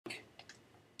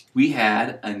We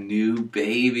had a new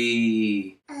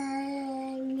baby.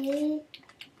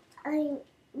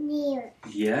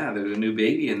 Yeah, there's a new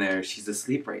baby in there. She's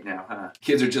asleep right now, huh?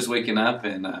 Kids are just waking up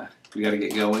and we gotta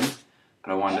get going.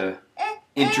 But I wanted to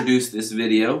introduce this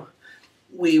video.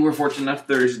 We were fortunate enough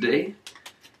Thursday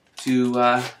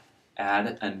to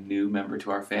add a new member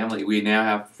to our family. We now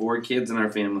have 4 kids in our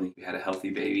family. We had a healthy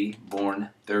baby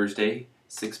born Thursday,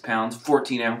 6 pounds,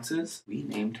 14 ounces. We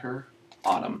named her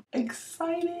Autumn.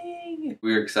 Exciting!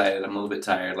 We were excited. I'm a little bit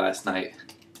tired last night.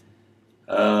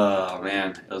 Oh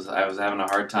man, I was having a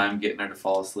hard time getting her to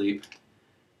fall asleep,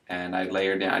 and I'd lay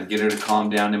her down. I'd get her to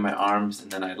calm down in my arms, and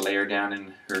then I'd lay her down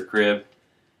in her crib,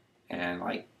 and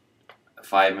like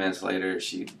 5 minutes later,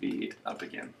 she'd be up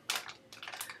again.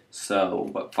 So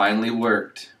what finally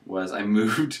worked was I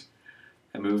moved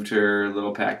her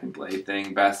little pack and play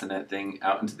thing, bassinet thing,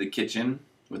 out into the kitchen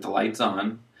with the lights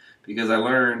on, because I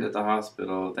learned at the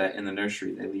hospital that in the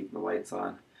nursery they leave the lights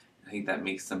on. I think that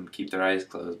makes them keep their eyes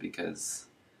closed because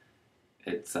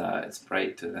it's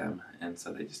bright to them, and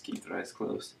so they just keep their eyes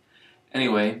closed.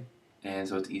 Anyway, and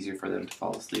so it's easier for them to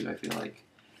fall asleep, I feel like.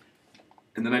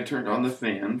 And then I turned on the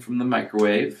fan from the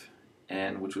microwave,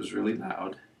 and which was really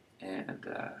loud, and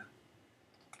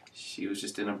she was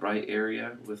just in a bright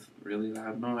area with really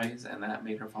loud noise, and that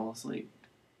made her fall asleep.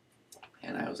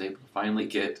 And I was able to finally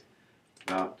get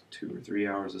about 2 or 3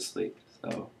 hours of sleep.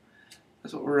 So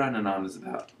that's what we're running on, is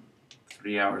about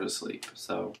 3 hours of sleep.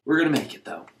 So we're gonna make it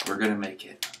though. We're gonna make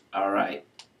it. All right.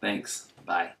 Thanks.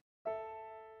 Bye.